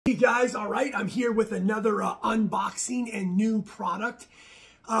Hey guys, all right, I'm here with another unboxing and new product.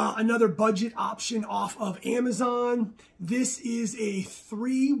 Another budget option off of Amazon. This is a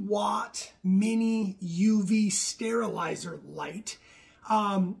 3-watt mini UV sterilizer light.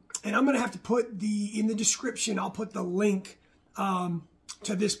 And I'm going to have to put in the description, I'll put the link to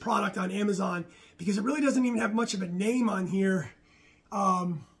this product on Amazon because it really doesn't even have much of a name on here.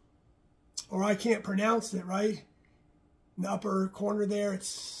 Or I can't pronounce it, right? In the upper corner there,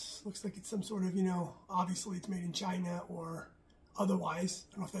 looks like it's some sort of, obviously it's made in China or otherwise.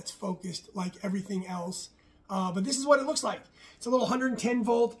 I don't know if that's focused like everything else. But this is what it looks like. It's a little 110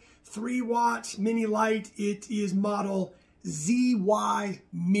 volt, 3-watt mini light. It is model ZY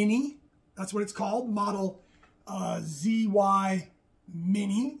Mini. That's what it's called, model ZY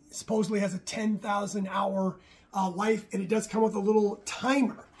Mini. It supposedly has a 10,000 hour life, and it does come with a little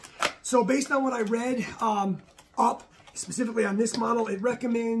timer. So based on what I read up, specifically on this model, it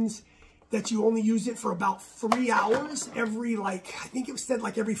recommends that you only use it for about 3 hours every, I think it said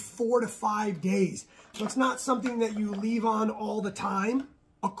every 4 to 5 days. So it's not something that you leave on all the time,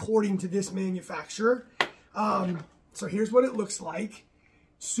 according to this manufacturer. So here's what it looks like.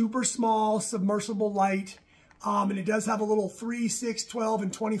 Super small, submersible light. And it does have a little 3, 6, 12,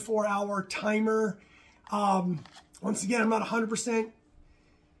 and 24 hour timer. Once again, I'm not 100%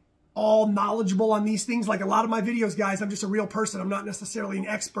 all knowledgeable on these things. Like a lot of my videos, guys, I'm just a real person. I'm not necessarily an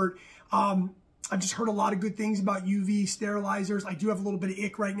expert. I've just heard a lot of good things about UV sterilizers. I do have a little bit of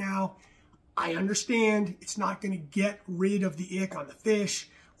ick right now. I understand it's not going to get rid of the ick on the fish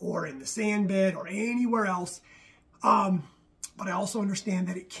or in the sand bed or anywhere else. But I also understand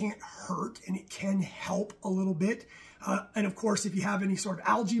that it can't hurt and it can help a little bit. And of course, if you have any sort of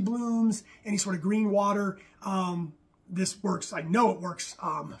algae blooms, any sort of green water, this works. I know it works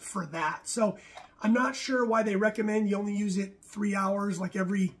for that. So I'm not sure why they recommend you only use it 3 hours, like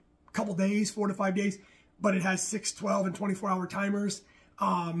every couple days, 4 to 5 days, but it has 6, 12, and 24 hour timers.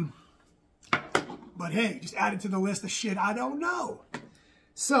 But hey, just add it to the list of shit I don't know.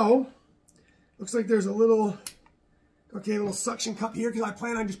 So looks like there's a little suction cup here because I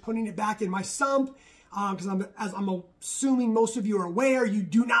plan on just putting it back in my sump. Because as I'm assuming most of you are aware, you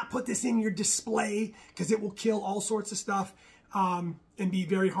do not put this in your display because it will kill all sorts of stuff and be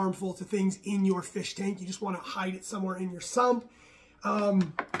very harmful to things in your fish tank. You just want to hide it somewhere in your sump.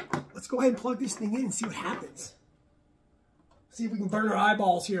 Let's go ahead and plug this thing in and see what happens. See if we can burn our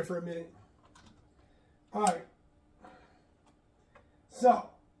eyeballs here for a minute. All right. So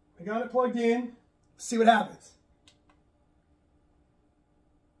I got it plugged in. Let's see what happens.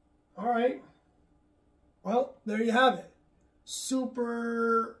 All right. Well, there you have it.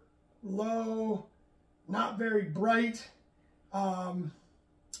 Super low, not very bright. I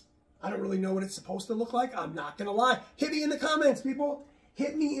don't really know what it's supposed to look like. I'm not going to lie. Hit me in the comments, people.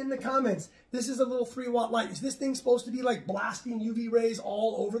 Hit me in the comments. This is a little 3-watt light. Is this thing supposed to be like blasting UV rays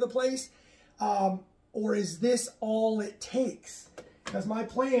all over the place? Or is this all it takes? Because my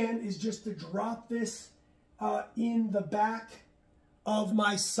plan is just to drop this in the back of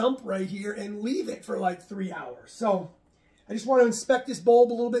my sump right here and leave it for like 3 hours. So I just want to inspect this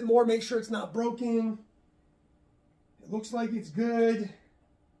bulb a little bit more, make sure it's not broken. It looks like it's good.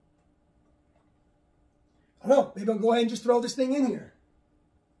 I don't know, maybe I'll go ahead and just throw this thing in here.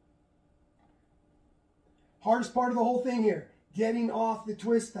 Hardest part of the whole thing here, getting off the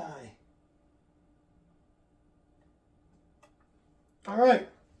twist tie. All right,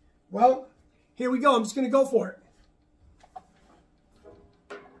 well, here we go. I'm just going to go for it.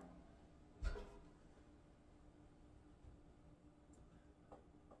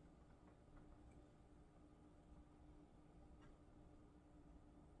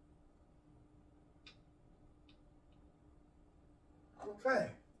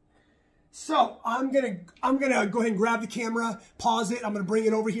 Okay, so I'm gonna go ahead and grab the camera, pause it. I'm gonna bring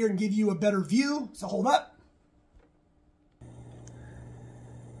it over here and give you a better view. So hold up.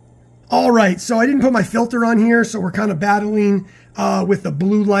 All right, so I didn't put my filter on here, so we're kind of battling with the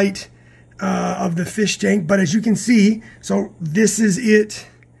blue light of the fish tank. But as you can see, so this is it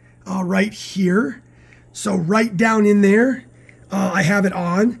right here. So right down in there, I have it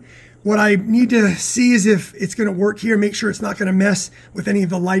on. What I need to see is if it's going to work here, make sure it's not going to mess with any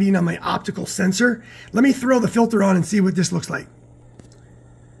of the lighting on my optical sensor. Let me throw the filter on and see what this looks like.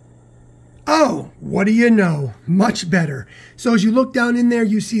 Oh, what do you know? Much better. So as you look down in there,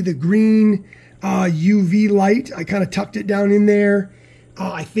 you see the green UV light. I kind of tucked it down in there.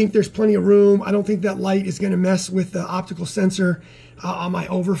 I think there's plenty of room. I don't think that light is going to mess with the optical sensor on my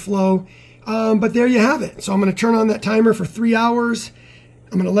overflow. But there you have it. So I'm going to turn on that timer for 3 hours.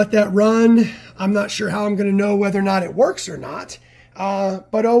 I'm going to let that run. I'm not sure how I'm going to know whether or not it works or not.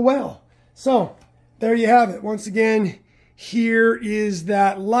 But oh well. So there you have it. Once again, here is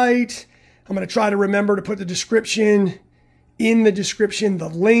that light. I'm going to try to remember to put the description in the description, the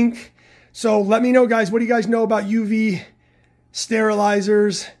link. So let me know, guys, what do you guys know about UV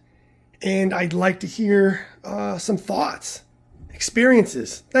sterilizers? And I'd like to hear some thoughts,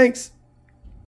 experiences. Thanks.